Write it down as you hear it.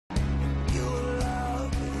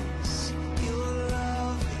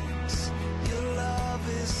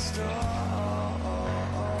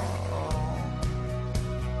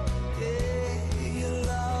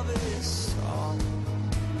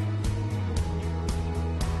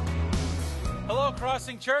Hello,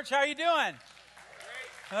 Crossing Church. How you doing?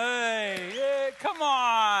 Hey, yeah, come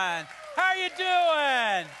on. How you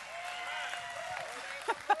doing?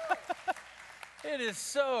 It is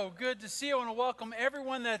so good to see you. I want to welcome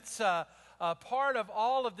everyone that's part of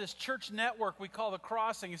all of this church network we call the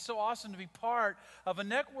Crossing. It's so awesome to be part of a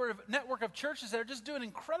network of churches that are just doing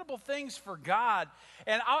incredible things for God.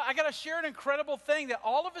 And I got to share an incredible thing that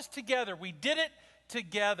all of us together, we did it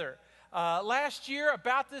together. Last year,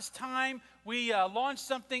 about this time, we launched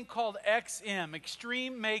something called XM,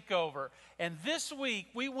 Extreme Makeover. And this week,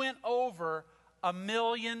 we went over $1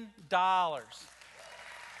 million. That's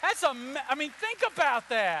think about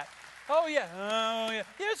that. Oh yeah.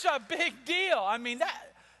 It's a big deal. I mean,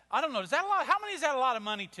 I don't know, is that a lot? How many is that a lot of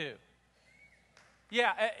money to?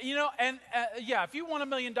 Yeah, if you won $1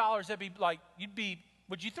 million, that'd be like,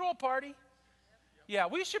 would you throw a party? Yeah,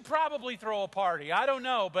 we should probably throw a party. I don't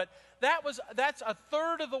know, but that's a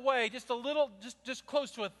third of the way, just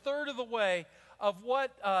close to a third of the way of what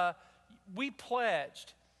we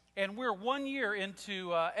pledged. And we're 1 year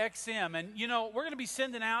into XM. And, we're going to be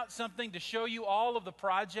sending out something to show you all of the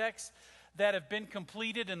projects that have been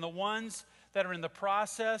completed and the ones that are in the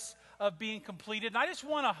process of being completed. And I just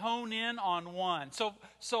want to hone in on one. So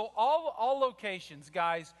all locations,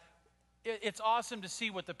 guys, it's awesome to see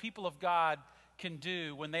what the people of God can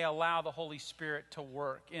do when they allow the Holy Spirit to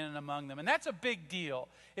work in and among them. And that's a big deal.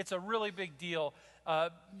 It's a really big deal.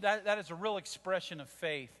 That is a real expression of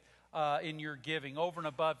faith in your giving over and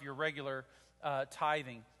above your regular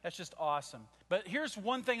tithing. That's just awesome. But here's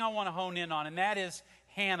one thing I want to hone in on, and that is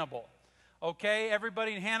Hannibal. Okay,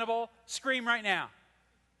 everybody in Hannibal, scream right now.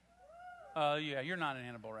 Yeah, you're not in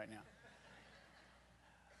Hannibal right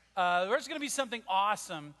now. There's going to be something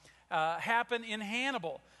awesome happen in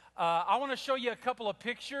Hannibal. I want to show you a couple of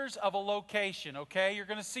pictures of a location, okay? You're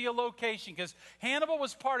going to see a location because Hannibal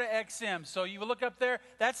was part of XM. So you look up there,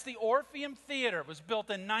 that's the Orpheum Theater. It was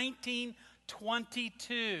built in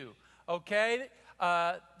 1922, okay?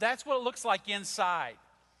 That's what it looks like inside,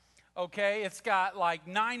 okay? It's got like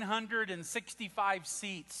 965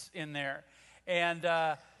 seats in there. And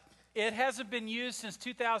it hasn't been used since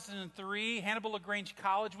 2003. Hannibal LaGrange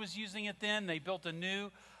College was using it then. They built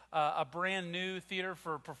a brand new theater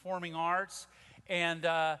for performing arts. And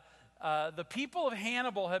the people of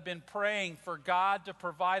Hannibal have been praying for God to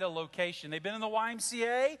provide a location. They've been in the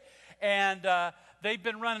YMCA, and they've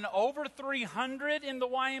been running over 300 in the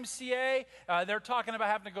YMCA. They're talking about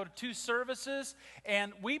having to go to 2 services.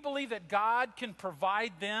 And we believe that God can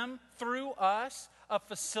provide them, through us, a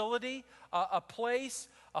facility, a place,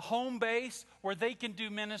 a home base where they can do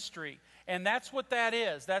ministry. And that's what that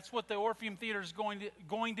is. That's what the Orpheum Theater is going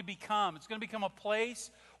to become. It's going to become a place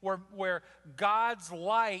where God's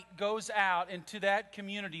light goes out into that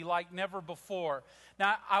community like never before.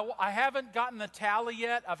 Now, I haven't gotten the tally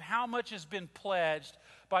yet of how much has been pledged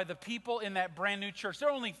by the people in that brand new church. They're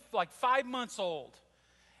only like 5 months old.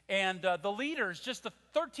 And the leaders, just the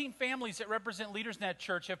 13 families that represent leaders in that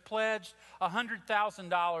church, have pledged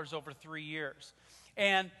 $100,000 over 3 years.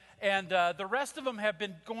 And the rest of them have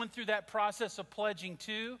been going through that process of pledging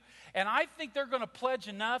too. And I think they're going to pledge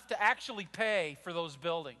enough to actually pay for those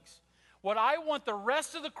buildings. What I want the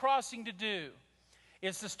rest of the Crossing to do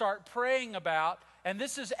is to start praying about, and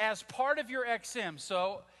this is as part of your XM.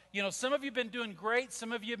 So, some of you have been doing great.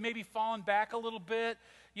 Some of you have maybe fallen back a little bit.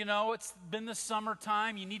 It's been the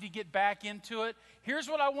summertime. You need to get back into it. Here's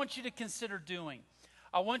what I want you to consider doing.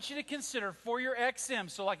 I want you to consider for your XM,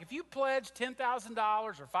 so like if you pledge $10,000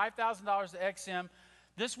 or $5,000 to XM,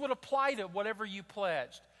 this would apply to whatever you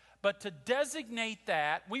pledged. But to designate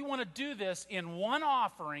that, we want to do this in one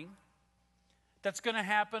offering that's going to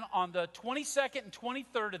happen on the 22nd and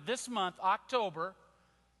 23rd of this month, October.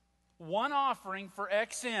 One offering for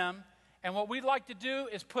XM, and what we'd like to do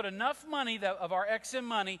is put enough money of our XM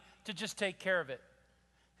money to just take care of it.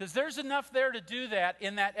 Because there's enough there to do that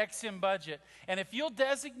in that XM budget. And if you'll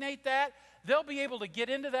designate that, they'll be able to get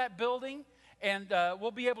into that building, and we'll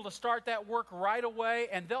be able to start that work right away.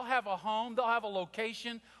 And they'll have a home, they'll have a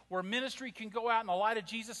location where ministry can go out and the light of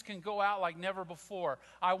Jesus can go out like never before.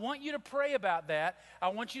 I want you to pray about that. I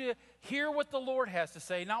want you to hear what the Lord has to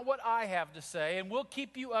say, not what I have to say. And we'll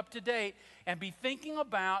keep you up to date and be thinking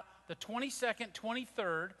about the 22nd,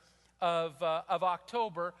 23rd, of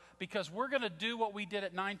October, because we're going to do what we did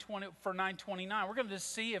at 929. We're going to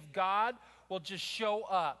just see if God will just show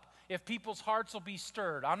up, if people's hearts will be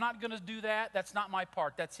stirred. I'm not going to do that. That's not my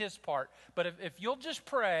part. That's His part. But if you'll just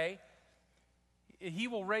pray, He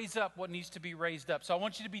will raise up what needs to be raised up. So I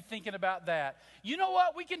want you to be thinking about that. You know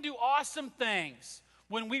what? We can do awesome things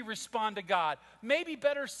when we respond to God. Maybe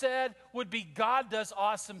better said would be God does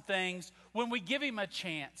awesome things when we give him a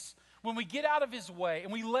chance, when we get out of his way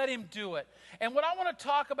and we let him do it. And what I want to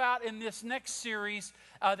talk about in this next series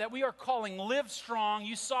that we are calling Livestrong,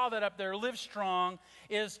 you saw that up there, Livestrong,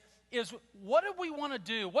 is what do we want to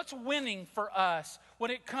do? What's winning for us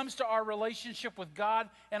when it comes to our relationship with God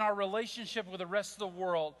and our relationship with the rest of the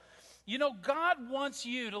world? You know, God wants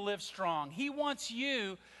you to live strong. He wants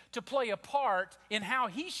you to play a part in how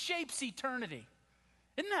he shapes eternity.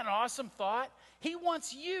 Isn't that an awesome thought? He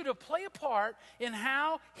wants you to play a part in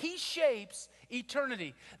how he shapes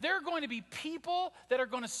eternity. There are going to be people that are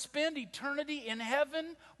going to spend eternity in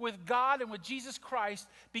heaven with God and with Jesus Christ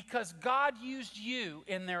because God used you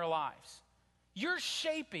in their lives. You're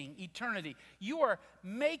shaping eternity. You are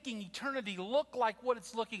making eternity look like what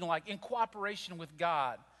it's looking like in cooperation with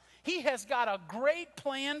God. He has got a great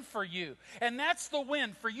plan for you, and that's the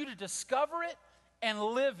win, for you to discover it and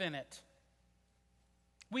live in it.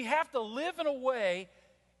 We have to live in a way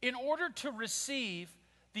in order to receive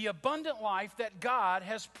the abundant life that God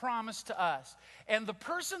has promised to us. And the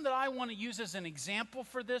person that I want to use as an example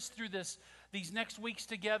for this through these next weeks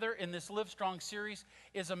together in this Livestrong series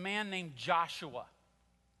is a man named Joshua.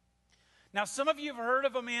 Now, some of you have heard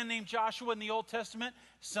of a man named Joshua in the Old Testament.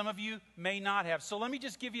 Some of you may not have. So let me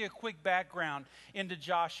just give you a quick background into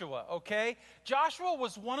Joshua, okay? Joshua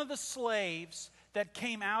was one of the slaves that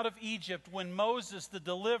came out of Egypt when Moses, the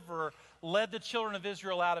deliverer, led the children of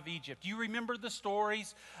Israel out of Egypt. You remember the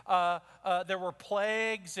stories? There were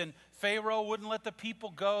plagues, and Pharaoh wouldn't let the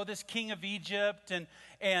people go, this king of Egypt,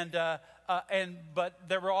 but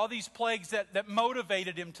there were all these plagues that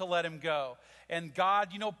motivated him to let him go. And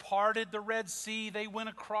God, parted the Red Sea. They went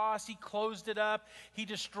across. He closed it up. He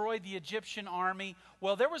destroyed the Egyptian army.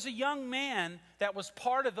 Well, there was a young man that was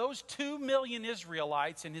part of those 2 million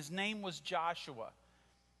Israelites, and his name was Joshua.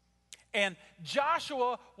 And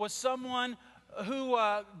Joshua was someone who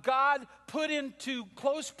God put into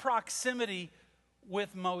close proximity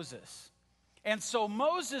with Moses. And so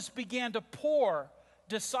Moses began to pour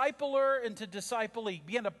discipler into disciplee,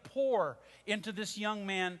 began to pour into this young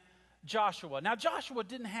man, Joshua. Now, Joshua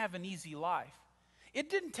didn't have an easy life. It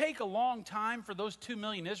didn't take a long time for those 2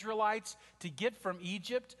 million Israelites to get from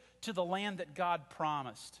Egypt to the land that God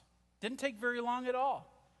promised. Didn't take very long at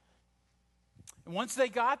all. And once they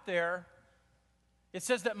got there, it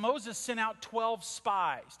says that Moses sent out 12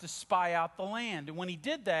 spies to spy out the land. And when he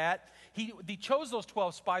did that, he chose those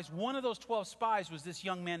 12 spies. One of those 12 spies was this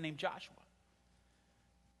young man named Joshua.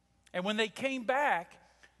 And when they came back,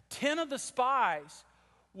 10 of the spies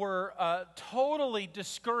were totally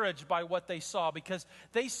discouraged by what they saw, because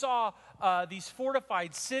they saw these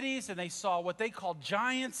fortified cities, and they saw what they called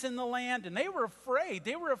giants in the land, and they were afraid.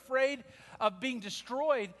 They were afraid of being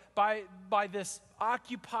destroyed by this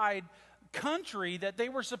occupied country that they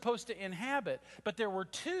were supposed to inhabit. But there were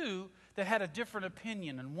 2 that had a different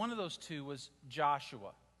opinion, and one of those 2 was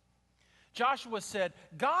Joshua. Joshua said,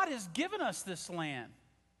 God has given us this land,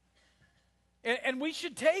 and we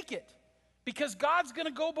should take it, because God's going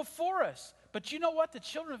to go before us. But you know what? The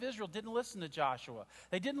children of Israel didn't listen to Joshua.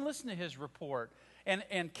 They didn't listen to his report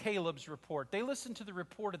and Caleb's report. They listened to the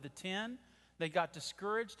report of the 10. They got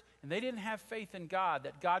discouraged, and they didn't have faith in God,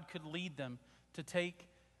 that God could lead them to take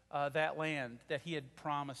that land that he had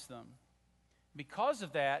promised them. Because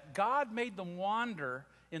of that, God made them wander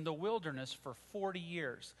in the wilderness for 40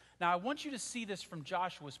 years. Now, I want you to see this from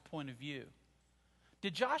Joshua's point of view.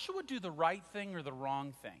 Did Joshua do the right thing or the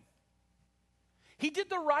wrong thing? He did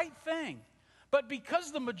the right thing. But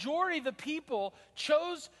because the majority of the people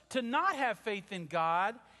chose to not have faith in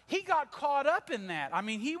God, he got caught up in that. I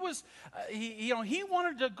mean, he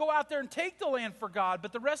wanted to go out there and take the land for God,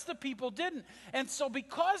 but the rest of the people didn't. And so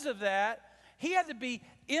because of that, he had to be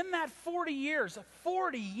in that 40 years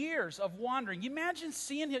of wandering. You imagine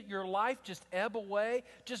seeing your life just ebb away,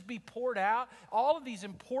 just be poured out, all of these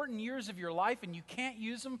important years of your life, and you can't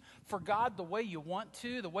use them for God the way you want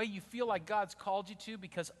to, the way you feel like God's called you to,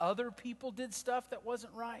 because other people did stuff that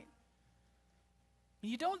wasn't right.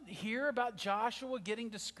 You don't hear about Joshua getting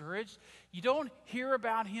discouraged. You don't hear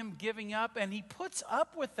about him giving up, and he puts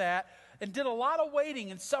up with that and did a lot of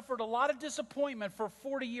waiting and suffered a lot of disappointment for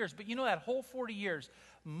 40 years. But you know, that whole 40 years,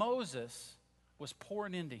 Moses was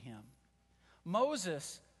pouring into him.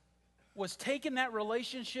 Moses was taking that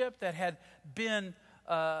relationship that had been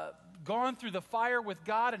gone through the fire with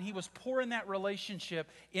God, and he was pouring that relationship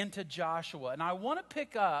into Joshua. And I want to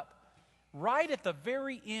pick up right at the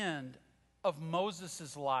very end of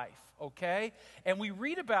Moses' life, okay? And we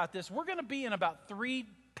read about this. We're going to be in about 3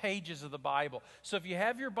 pages of the Bible. So if you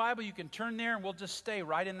have your Bible, you can turn there and we'll just stay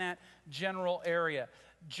right in that general area.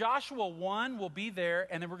 Joshua 1 will be there,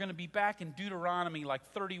 and then we're going to be back in Deuteronomy like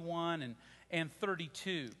 31 and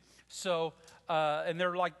 32. So, and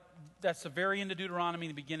they're like, that's the very end of Deuteronomy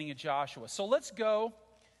and the beginning of Joshua. So let's go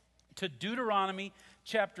to Deuteronomy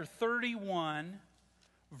chapter 31,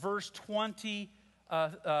 verse 23.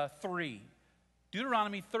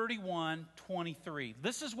 Deuteronomy 31, 23.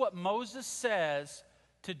 This is what Moses says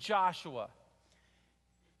to Joshua.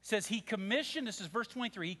 It says, he commissioned, this is verse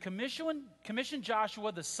 23, he commissioned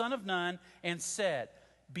Joshua the son of Nun and said,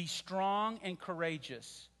 be strong and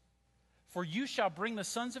courageous, for you shall bring the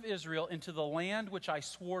sons of Israel into the land which I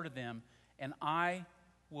swore to them, and I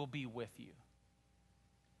will be with you.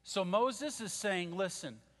 So Moses is saying,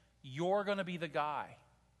 listen, you're going to be the guy.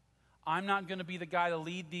 I'm not going to be the guy to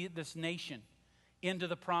lead this nation into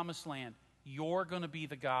the promised land. You're going to be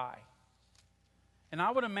the guy. And I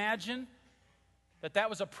would imagine that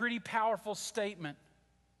was a pretty powerful statement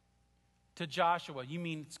to Joshua. You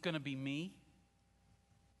mean it's going to be me?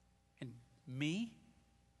 And me?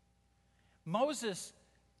 Moses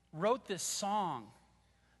wrote this song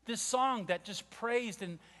that just praised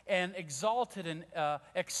and exalted and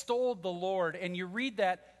extolled the Lord. And you read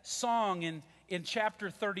that song in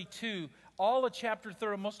chapter 32. Most all of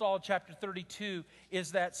chapter 32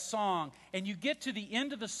 is that song. And you get to the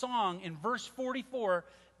end of the song in verse 44,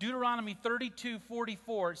 Deuteronomy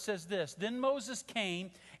 32:44, it says this, then Moses came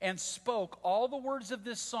and spoke all the words of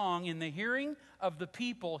this song in the hearing of the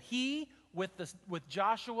people, he with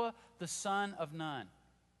Joshua the son of Nun.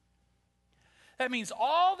 That means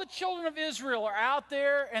all the children of Israel are out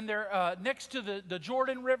there, and they're next to the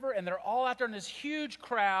Jordan River, and they're all out there in this huge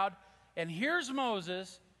crowd, and here's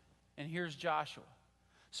Moses, and here's Joshua.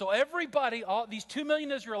 So everybody, all these 2 million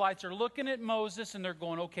Israelites are looking at Moses, and they're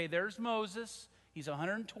going, okay, there's Moses. He's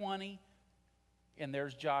 120, and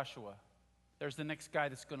there's Joshua. There's the next guy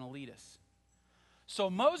that's going to lead us. So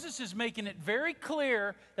Moses is making it very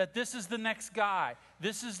clear that this is the next guy.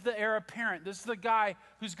 This is the heir apparent. This is the guy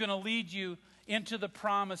who's going to lead you into the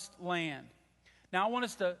promised land. Now I want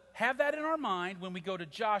us to have that in our mind when we go to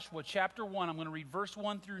Joshua chapter 1. I'm going to read verse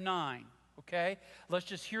 1 through 9. Okay? Let's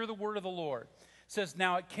just hear the word of the Lord. It says,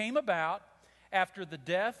 now it came about after the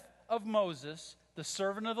death of Moses, the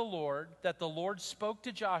servant of the Lord, that the Lord spoke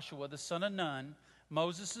to Joshua, the son of Nun,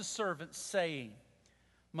 Moses' servant, saying,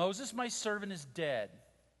 Moses, my servant, is dead.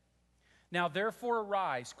 Now therefore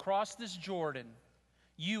arise, cross this Jordan,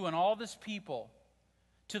 you and all this people,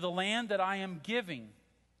 to the land that I am giving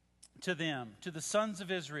to them, to the sons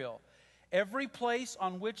of Israel. Every place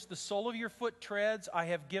on which the sole of your foot treads, I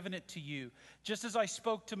have given it to you, just as I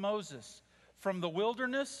spoke to Moses. From the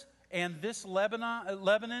wilderness and this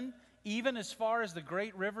Lebanon, even as far as the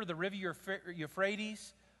great river, the river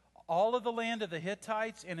Euphrates, all of the land of the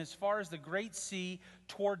Hittites, and as far as the great sea,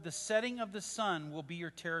 toward the setting of the sun will be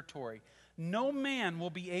your territory. No man will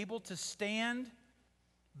be able to stand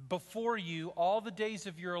before you all the days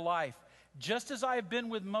of your life. Just as I have been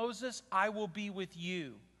with Moses, I will be with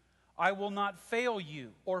you. I will not fail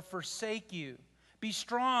you or forsake you. Be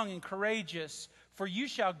strong and courageous, for you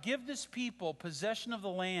shall give this people possession of the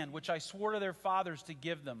land which I swore to their fathers to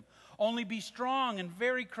give them. Only be strong and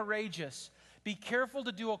very courageous. Be careful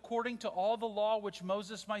to do according to all the law which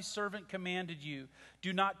Moses my servant commanded you.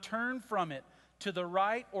 Do not turn from it to the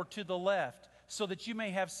right or to the left, so that you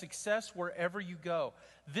may have success wherever you go.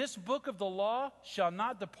 This book of the law shall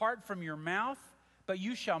not depart from your mouth, but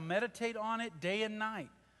you shall meditate on it day and night,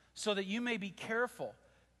 so that you may be careful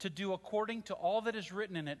to do according to all that is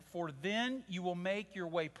written in it. For then you will make your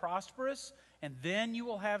way prosperous, and then you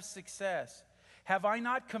will have success. Have I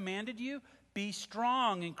not commanded you? Be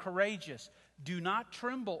strong and courageous. Do not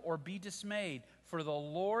tremble or be dismayed, for the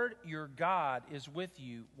Lord your God is with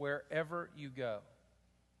you wherever you go.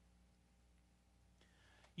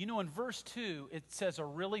 You know, in verse 2, it says a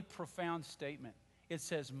really profound statement. It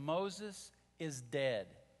says, Moses is dead.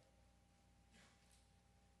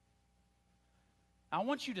 I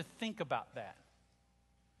want you to think about that.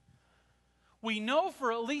 We know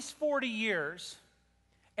for at least 40 years,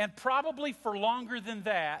 and probably for longer than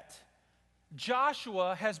that,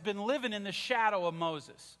 Joshua has been living in the shadow of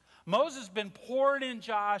Moses. Moses has been poured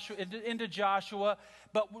into Joshua,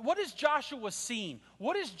 but what has Joshua seen?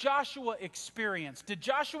 What has Joshua experienced? Did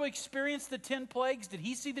Joshua experience the 10 plagues? Did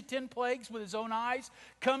he see the 10 plagues with his own eyes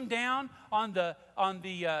come down on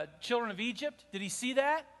the children of Egypt? Did he see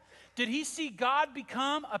that? Did he see God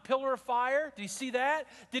become a pillar of fire? Did he see that?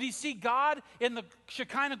 Did he see God in the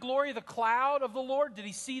Shekinah glory, the cloud of the Lord? Did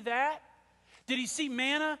he see that? Did he see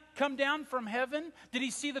manna come down from heaven? Did he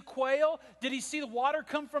see the quail? Did he see the water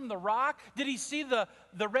come from the rock? Did he see the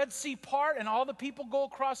Red Sea part and all the people go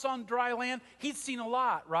across on dry land? He'd seen a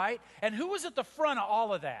lot, right? And who was at the front of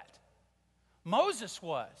all of that? Moses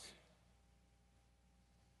was.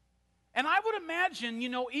 And I would imagine,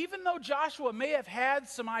 even though Joshua may have had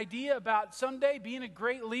some idea about someday being a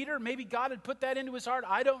great leader, maybe God had put that into his heart,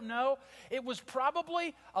 I don't know. It was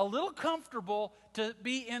probably a little comfortable to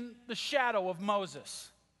be in the shadow of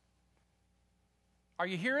Moses. Are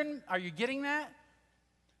you hearing? Are you getting that?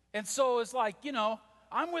 And so it's like,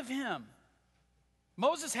 I'm with him.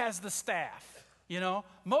 Moses has the staff.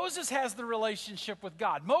 Moses has the relationship with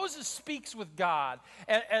God. Moses speaks with God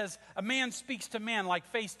as a man speaks to man, like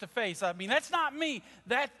face to face. I mean, that's not me.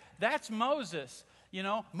 That's Moses.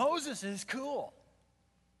 Moses is cool.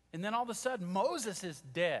 And then all of a sudden, Moses is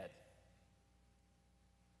dead.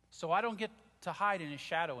 So I don't get to hide in his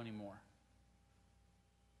shadow anymore.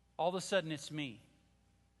 All of a sudden, it's me.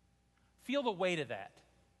 Feel the weight of that.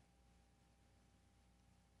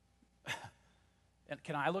 And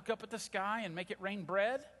can I look up at the sky and make it rain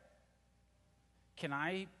bread? Can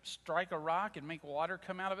I strike a rock and make water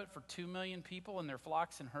come out of it for 2 million people and their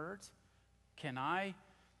flocks and herds? Can I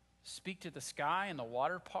speak to the sky and the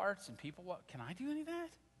water parts and people? Can I do any of that?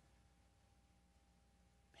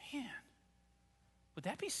 Man, would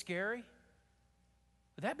that be scary?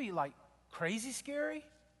 Would that be like crazy scary?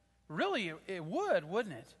 Really, it would,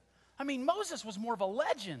 wouldn't it? I mean, Moses was more of a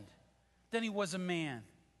legend than he was a man.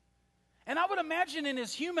 And I would imagine in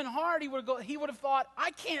his human heart, he would have thought,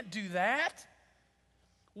 I can't do that.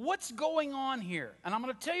 What's going on here? And I'm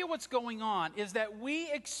going to tell you what's going on is that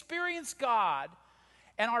we experience God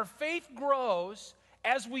and our faith grows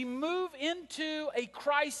as we move into a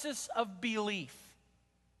crisis of belief.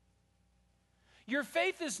 Your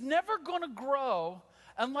faith is never going to grow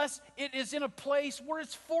unless it is in a place where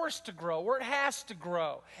it's forced to grow, where it has to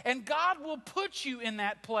grow. And God will put you in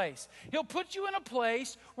that place. He'll put you in a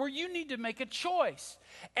place where you need to make a choice.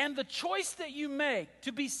 And the choice that you make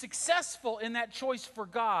to be successful in that choice for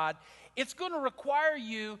God, it's going to require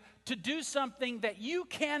you to do something that you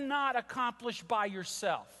cannot accomplish by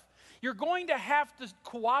yourself. You're going to have to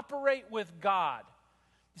cooperate with God.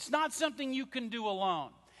 It's not something you can do alone.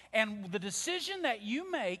 And the decision that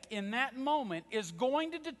you make in that moment is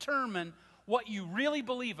going to determine what you really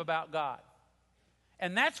believe about God.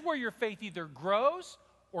 And that's where your faith either grows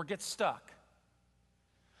or gets stuck.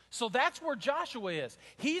 So that's where Joshua is.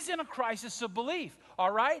 He's in a crisis of belief,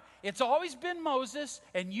 all right? It's always been Moses,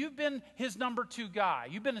 and you've been his number 2 guy.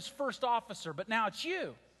 You've been his first officer, but now it's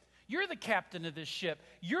you. You're the captain of this ship.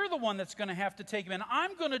 You're the one that's going to have to take him in.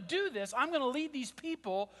 I'm going to do this. I'm going to lead these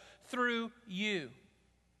people through you.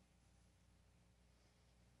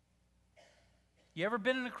 You ever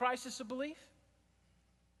been in a crisis of belief?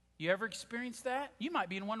 You ever experienced that? You might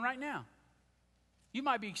be in one right now. You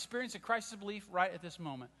might be experiencing a crisis of belief right at this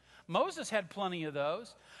moment. Moses had plenty of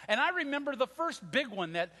those. And I remember the first big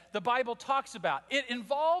one that the Bible talks about. It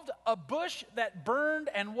involved a bush that burned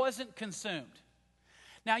and wasn't consumed.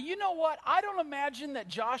 Now, you know what? I don't imagine that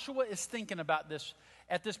Joshua is thinking about this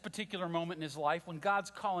at this particular moment in his life when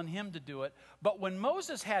God's calling him to do it. But when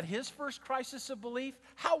Moses had his first crisis of belief,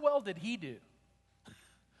 how well did he do?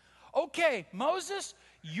 Okay, Moses,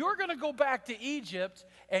 you're going to go back to Egypt,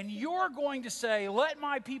 and you're going to say, let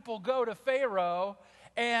my people go to Pharaoh,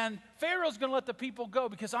 and Pharaoh's going to let the people go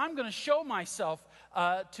because I'm going to show myself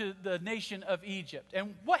to the nation of Egypt.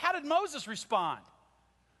 And how did Moses respond?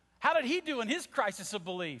 How did he do in his crisis of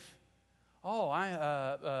belief? Oh,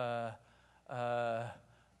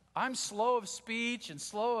 I'm slow of speech and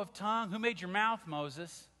slow of tongue. Who made your mouth,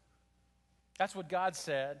 Moses? That's what God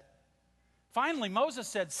said. Finally, Moses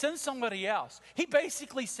said, send somebody else. He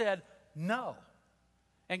basically said, no.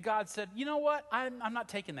 And God said, you know what? I'm not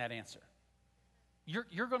taking that answer.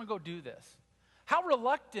 You're going to go do this. How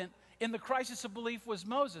reluctant in the crisis of belief was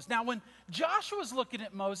Moses. Now, when Joshua's looking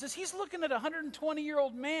at Moses, he's looking at a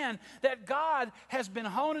 120-year-old man that God has been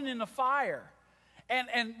honing in the fire.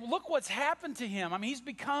 And look what's happened to him. I mean, he's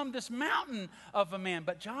become this mountain of a man.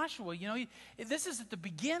 But Joshua, this is at the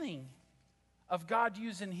beginning of God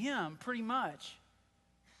using him pretty much.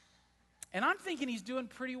 And I'm thinking he's doing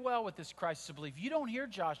pretty well with this crisis of belief. You don't hear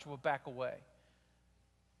Joshua back away.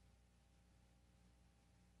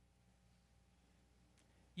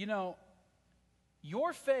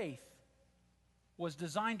 Your faith was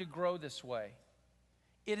designed to grow this way.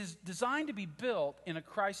 It is designed to be built in a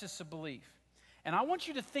crisis of belief. And I want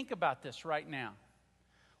you to think about this right now.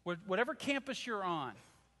 Whatever campus you're on,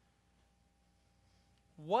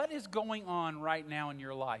 what is going on right now in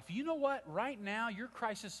your life? You know what? Right now, your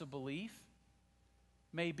crisis of belief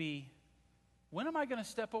may be, when am I going to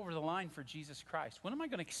step over the line for Jesus Christ? When am I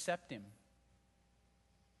going to accept him?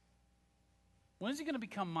 When is he going to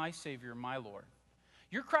become my Savior, my Lord?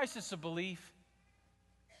 Your crisis of belief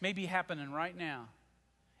may be happening right now.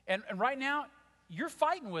 And right now, you're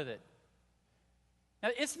fighting with it. Now,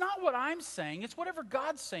 it's not what I'm saying. It's whatever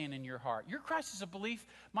God's saying in your heart. Your crisis of belief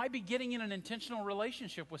might be getting in an intentional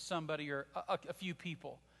relationship with somebody or a few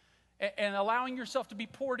people and allowing yourself to be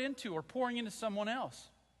poured into or pouring into someone else.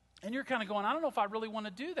 And you're kind of going, I don't know if I really want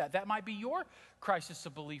to do that. That might be your crisis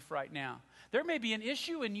of belief right now. There may be an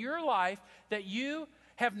issue in your life that you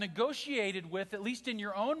have negotiated with, at least in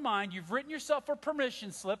your own mind. You've written yourself a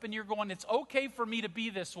permission slip and you're going, it's okay for me to be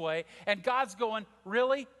this way. And God's going,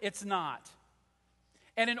 really? It's not.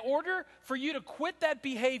 And in order for you to quit that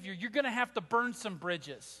behavior, you're going to have to burn some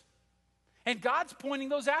bridges. And God's pointing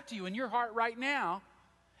those out to you in your heart right now.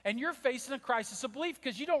 And you're facing a crisis of belief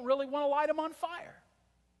because you don't really want to light them on fire.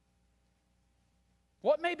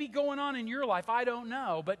 What may be going on in your life, I don't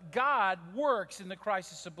know. But God works in the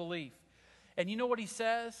crisis of belief. And you know what he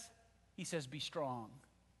says? He says, be strong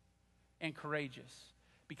and courageous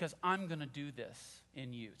because I'm going to do this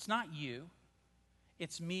in you. It's not you.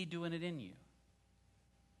 It's me doing it in you.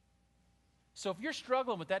 So if you're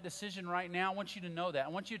struggling with that decision right now, I want you to know that. I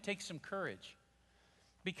want you to take some courage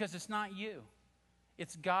because it's not you.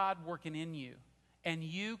 It's God working in you and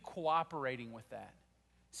you cooperating with that.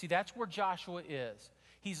 See, that's where Joshua is.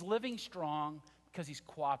 He's living strong because he's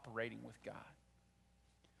cooperating with God.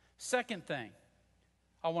 Second thing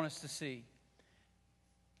I want us to see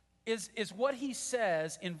is what he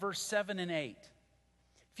says in verse 7 and 8.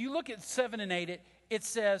 If you look at 7 and 8, it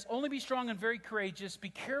says, only be strong and very courageous. Be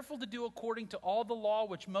careful to do according to all the law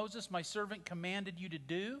which Moses, my servant, commanded you to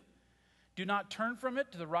do. Do not turn from it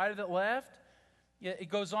to the right or the left. It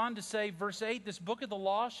goes on to say, verse 8, this book of the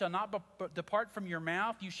law shall not depart from your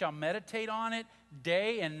mouth. You shall meditate on it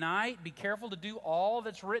day and night. Be careful to do all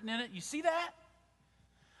that's written in it. You see that?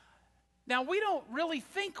 Now, we don't really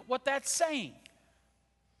think what that's saying.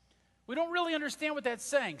 We don't really understand what that's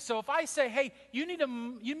saying. So if I say, hey, you need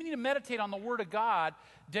to meditate on the Word of God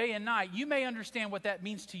day and night, you may understand what that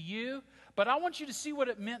means to you, but I want you to see what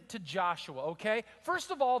it meant to Joshua, okay?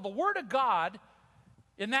 First of all, the Word of God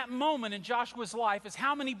in that moment in Joshua's life is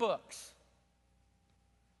how many books?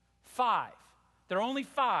 5. There are only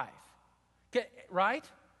 5, okay, right?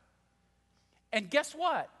 And guess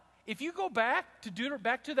what? If you go back to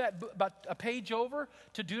that, about a page over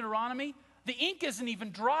to Deuteronomy, the ink isn't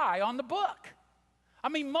even dry on the book. I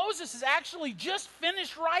mean, Moses has actually just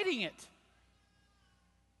finished writing it.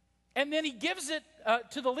 And then he gives it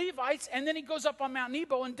to the Levites, and then he goes up on Mount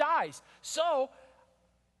Nebo and dies. So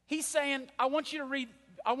he's saying, I want you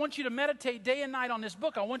to meditate day and night on this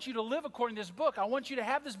book. I want you to live according to this book. I want you to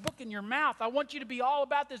have this book in your mouth. I want you to be all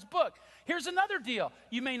about this book. Here's another deal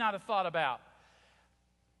you may not have thought about.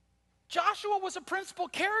 Joshua was a principal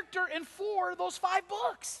character in 4 of those 5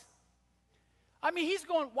 books. I mean, he's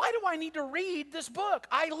going, why do I need to read this book?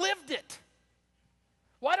 I lived it.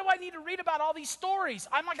 Why do I need to read about all these stories?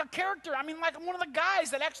 I'm like a character. I mean, like I'm one of the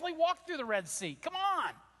guys that actually walked through the Red Sea. Come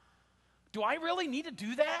on. Do I really need to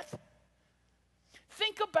do that?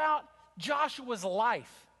 Think about Joshua's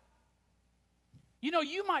life. You know,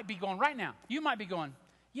 you might be going right now, you might be going,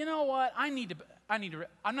 you know what, I'm not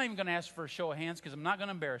even going to ask for a show of hands because I'm not going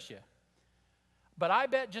to embarrass you. But I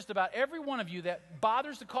bet just about every one of you that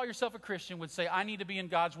bothers to call yourself a Christian would say, I need to be in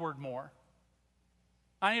God's Word more.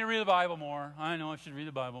 I need to read the Bible more. I know I should read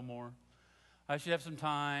the Bible more. I should have some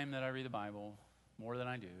time that I read the Bible more than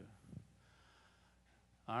I do.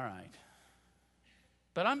 All right.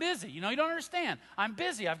 But I'm busy. You know, you don't understand. I'm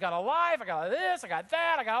busy. I've got a life. I got this. I got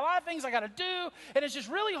that. I got a lot of things I got to do. And it's just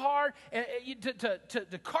really hard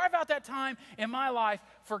to carve out that time in my life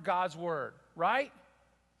for God's Word, right?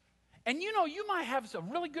 And you know, you might have some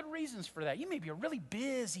really good reasons for that. You may be a really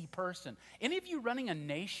busy person. Any of you running a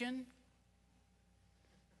nation?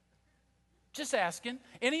 Just asking.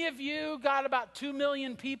 Any of you got about 2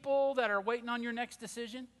 million people that are waiting on your next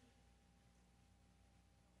decision?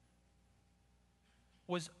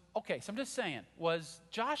 So I'm just saying, was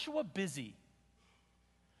Joshua busy?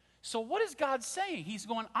 So what is God saying? He's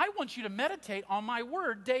going, I want you to meditate on my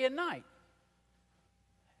word day and night.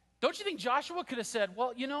 Don't you think Joshua could have said,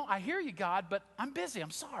 well, you know, I hear you, God, but I'm busy.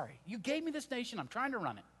 I'm sorry. You gave me this nation. I'm trying to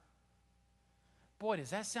run it. Boy,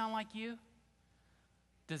 does that sound like you?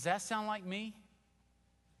 Does that sound like me?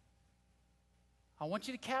 I want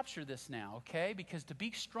you to capture this now, okay? Because to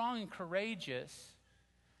be strong and courageous,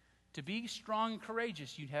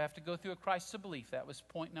 you have to go through a crisis of belief. That was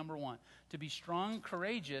point number 1. To be strong and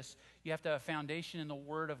courageous, you have to have a foundation in the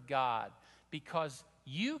Word of God. Because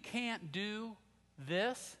you can't do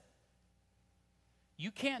this.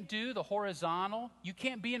 You can't do the horizontal. You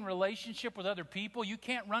can't be in relationship with other people. You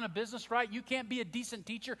can't run a business right. You can't be a decent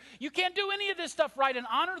teacher. You can't do any of this stuff right and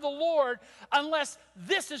honor the Lord unless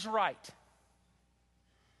this is right.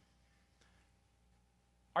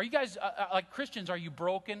 Are you guys, like Christians, are you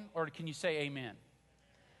broken, or can you say amen?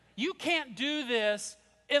 You can't do this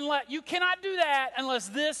unless, you cannot do that unless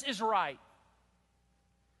this is right.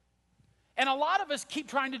 And a lot of us keep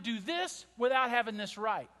trying to do this without having this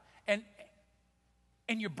right.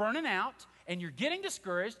 And you're burning out, and you're getting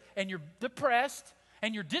discouraged, and you're depressed,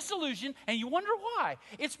 and you're disillusioned, and you wonder why.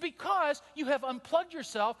 It's because you have unplugged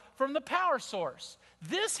yourself from the power source.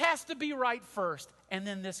 This has to be right first, and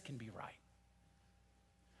then this can be right.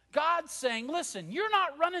 God's saying, listen, you're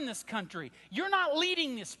not running this country. You're not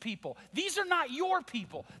leading this people. These are not your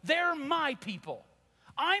people. They're my people.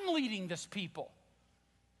 I'm leading this people.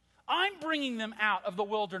 I'm bringing them out of the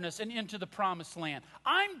wilderness and into the promised land.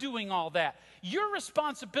 I'm doing all that. Your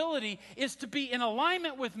responsibility is to be in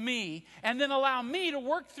alignment with me and then allow me to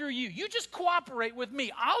work through you. You just cooperate with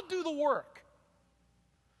me. I'll do the work.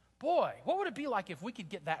 Boy, what would it be like if we could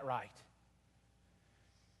get that right?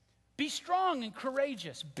 Be strong and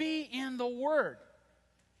courageous. Be in the Word.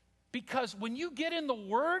 Because when you get in the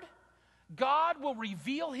Word, God will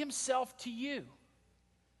reveal Himself to you.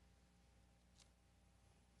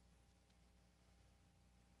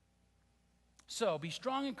 So, be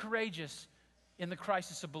strong and courageous in the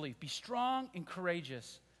crisis of belief. Be strong and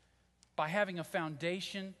courageous by having a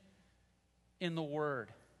foundation in the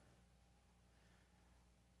Word.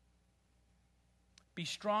 Be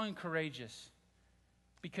strong and courageous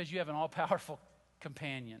because you have an all-powerful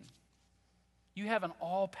companion. You have an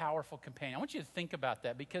all-powerful companion. I want you to think about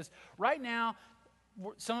that, because right now,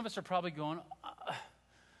 some of us are probably going,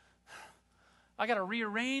 I got to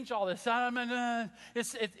rearrange all this.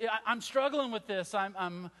 I'm struggling with this.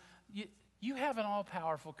 You have an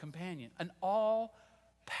all-powerful companion, an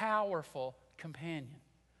all-powerful companion.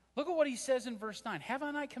 Look at what he says in verse 9. Have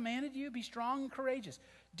I not commanded you? Be strong and courageous.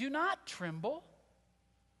 Do not tremble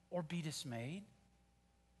or be dismayed.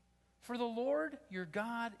 For the Lord your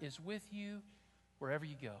God is with you wherever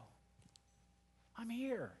you go. I'm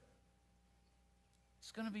here.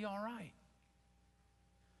 It's going to be all right.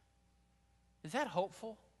 Is that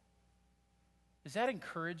hopeful? Is that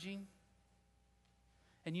encouraging?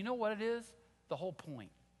 And you know what it is? The whole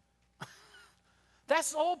point.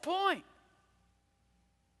 That's the whole point.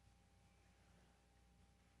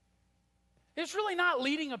 It's really not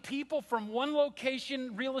leading a people from one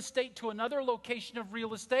location, real estate, to another location of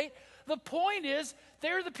real estate. The point is,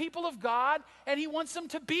 they're the people of God, and He wants them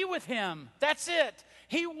to be with Him. That's it.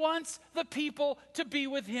 He wants the people to be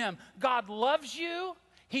with Him. God loves you.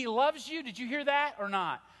 He loves you. Did you hear that or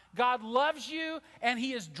not? God loves you, and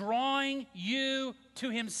He is drawing you to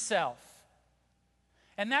Himself.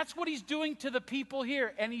 And that's what He's doing to the people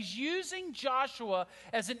here. And He's using Joshua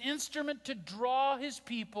as an instrument to draw His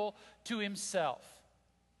people to Himself.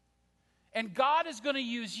 And God is going to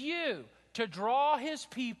use you to draw His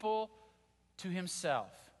people to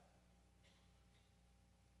Himself.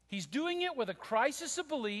 He's doing it with a crisis of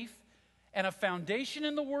belief and a foundation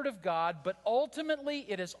in the Word of God, but ultimately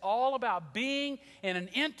it is all about being in an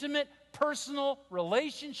intimate, personal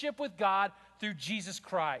relationship with God through Jesus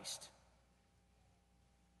Christ.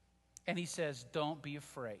 And He says, don't be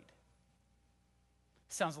afraid.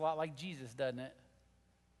 Sounds a lot like Jesus, doesn't it?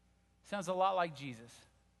 Sounds a lot like Jesus.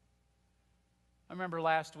 I remember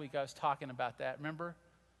last week I was talking about that. Remember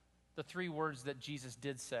the three words that Jesus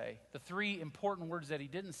did say? The three important words that He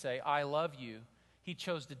didn't say, I love you. He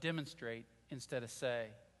chose to demonstrate instead of say.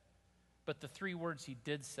 But the three words He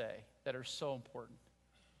did say that are so important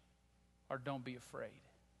are don't be afraid.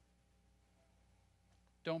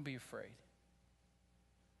 Don't be afraid.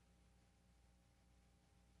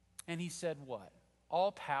 And He said what?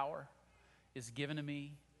 All power is given to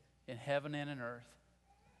me in heaven and in earth.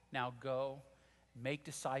 Now go, make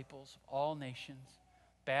disciples, all nations,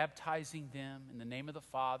 baptizing them in the name of the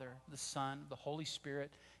Father, the Son, the Holy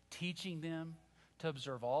Spirit, teaching them to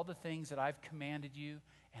observe all the things that I've commanded you.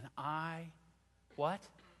 And I, what?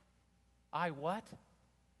 I what?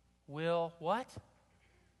 Will what?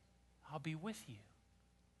 I'll be with you.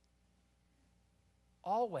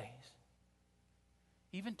 Always.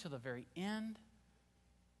 Even to the very end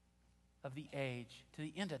of the age, to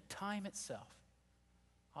the end of time itself,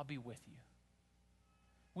 I'll be with you.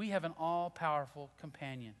 We have an all-powerful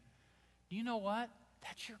companion. Do you know what?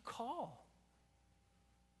 That's your call.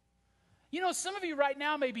 You know, some of you right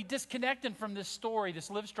now may be disconnecting from this story, this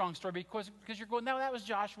Livestrong story, because you're going, no, that was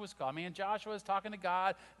Joshua's call. Man, Joshua's talking to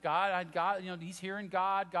God. God, he's hearing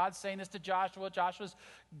God. God's saying this to Joshua. Joshua's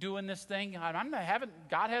doing this thing.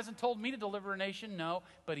 God hasn't told me to deliver a nation. No,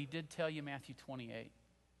 but he did tell you Matthew 28.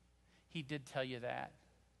 He did tell you that.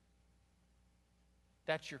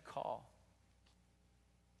 That's your call.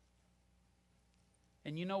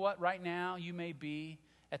 And you know what? Right now, you may be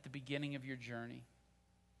at the beginning of your journey.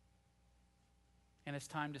 And it's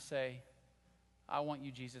time to say, I want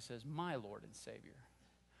you, Jesus, as my Lord and Savior.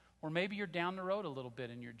 Or maybe you're down the road a little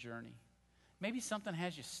bit in your journey. Maybe something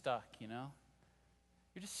has you stuck, you know.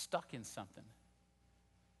 You're just stuck in something.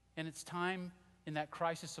 And it's time in that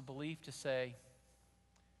crisis of belief to say,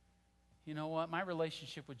 you know what, my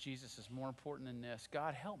relationship with Jesus is more important than this.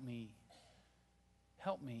 God, help me.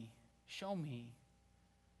 Help me. Show me.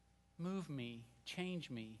 Move me.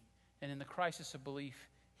 Change me. And in the crisis of belief,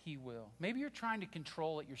 He will. Maybe you're trying to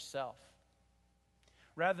control it yourself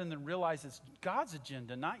rather than realize it's God's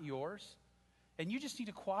agenda, not yours. And you just need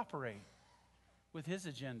to cooperate with His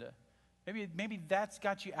agenda. Maybe that's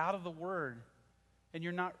got you out of the Word and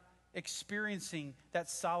you're not experiencing that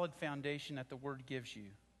solid foundation that the Word gives you.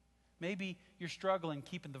 Maybe you're struggling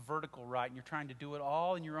keeping the vertical right and you're trying to do it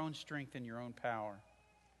all in your own strength and your own power.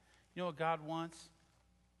 You know what God wants?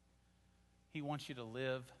 He wants you to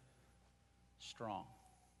live strong.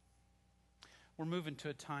 We're moving to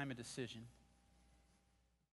a time of decision.